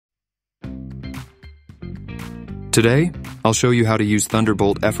Today, I'll show you how to use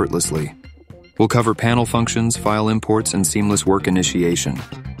Thunderbolt effortlessly. We'll cover panel functions, file imports, and seamless work initiation.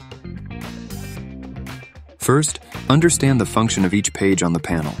 First, understand the function of each page on the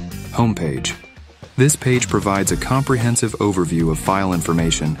panel. Home page. This page provides a comprehensive overview of file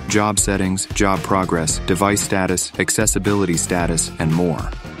information, job settings, job progress, device status, accessibility status, and more.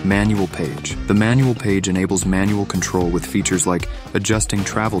 Manual page. The manual page enables manual control with features like adjusting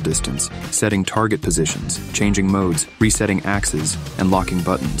travel distance, setting target positions, changing modes, resetting axes, and locking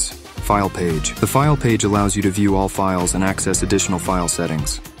buttons. File page. The file page allows you to view all files and access additional file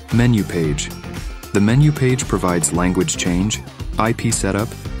settings. Menu page. The menu page provides language change, IP setup,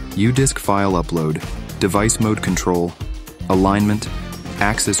 UDisk file upload, device mode control, alignment,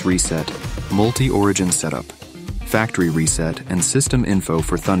 axis reset, multi-origin setup, factory reset, and system info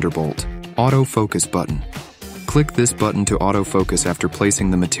for Thunderbolt. Autofocus button. Click this button to autofocus after placing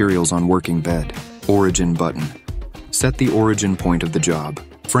the materials on working bed. Origin button. Set the origin point of the job.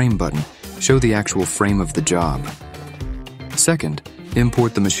 Frame button. Show the actual frame of the job. Second,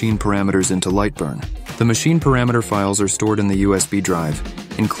 import the machine parameters into Lightburn. The machine parameter files are stored in the USB drive,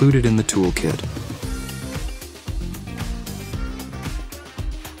 included in the toolkit.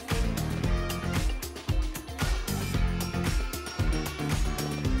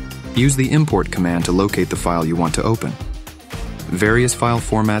 Use the import command to locate the file you want to open. Various file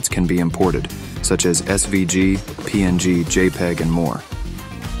formats can be imported, such as SVG, PNG, JPEG, and more.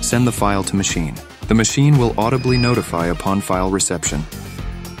 Send the file to machine. The machine will audibly notify upon file reception.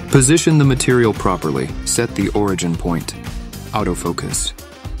 Position the material properly. Set the origin point. Autofocus.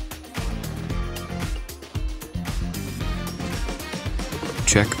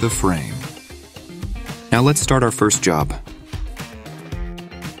 Check the frame. Now let's start our first job.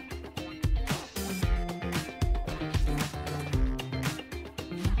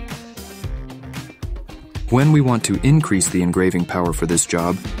 When we want to increase the engraving power for this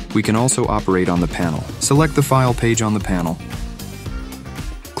job, we can also operate on the panel. Select the file page on the panel.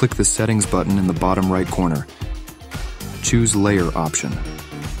 Click the Settings button in the bottom right corner. Choose Layer option.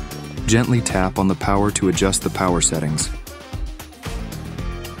 Gently tap on the power to adjust the power settings.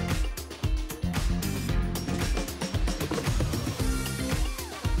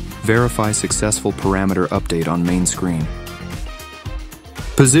 Verify successful parameter update on main screen.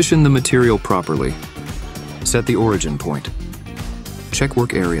 Position the material properly. Set the origin point. Check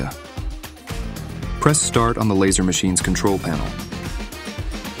work area. Press Start on the Lasermachine's control panel.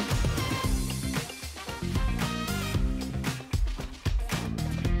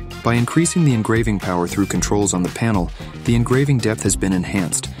 By increasing the engraving power through controls on the panel, the engraving depth has been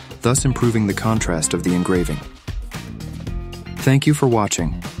enhanced, thus improving the contrast of the engraving. Thank you for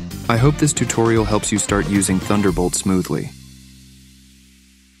watching. I hope this tutorial helps you start using Thunderbolt smoothly.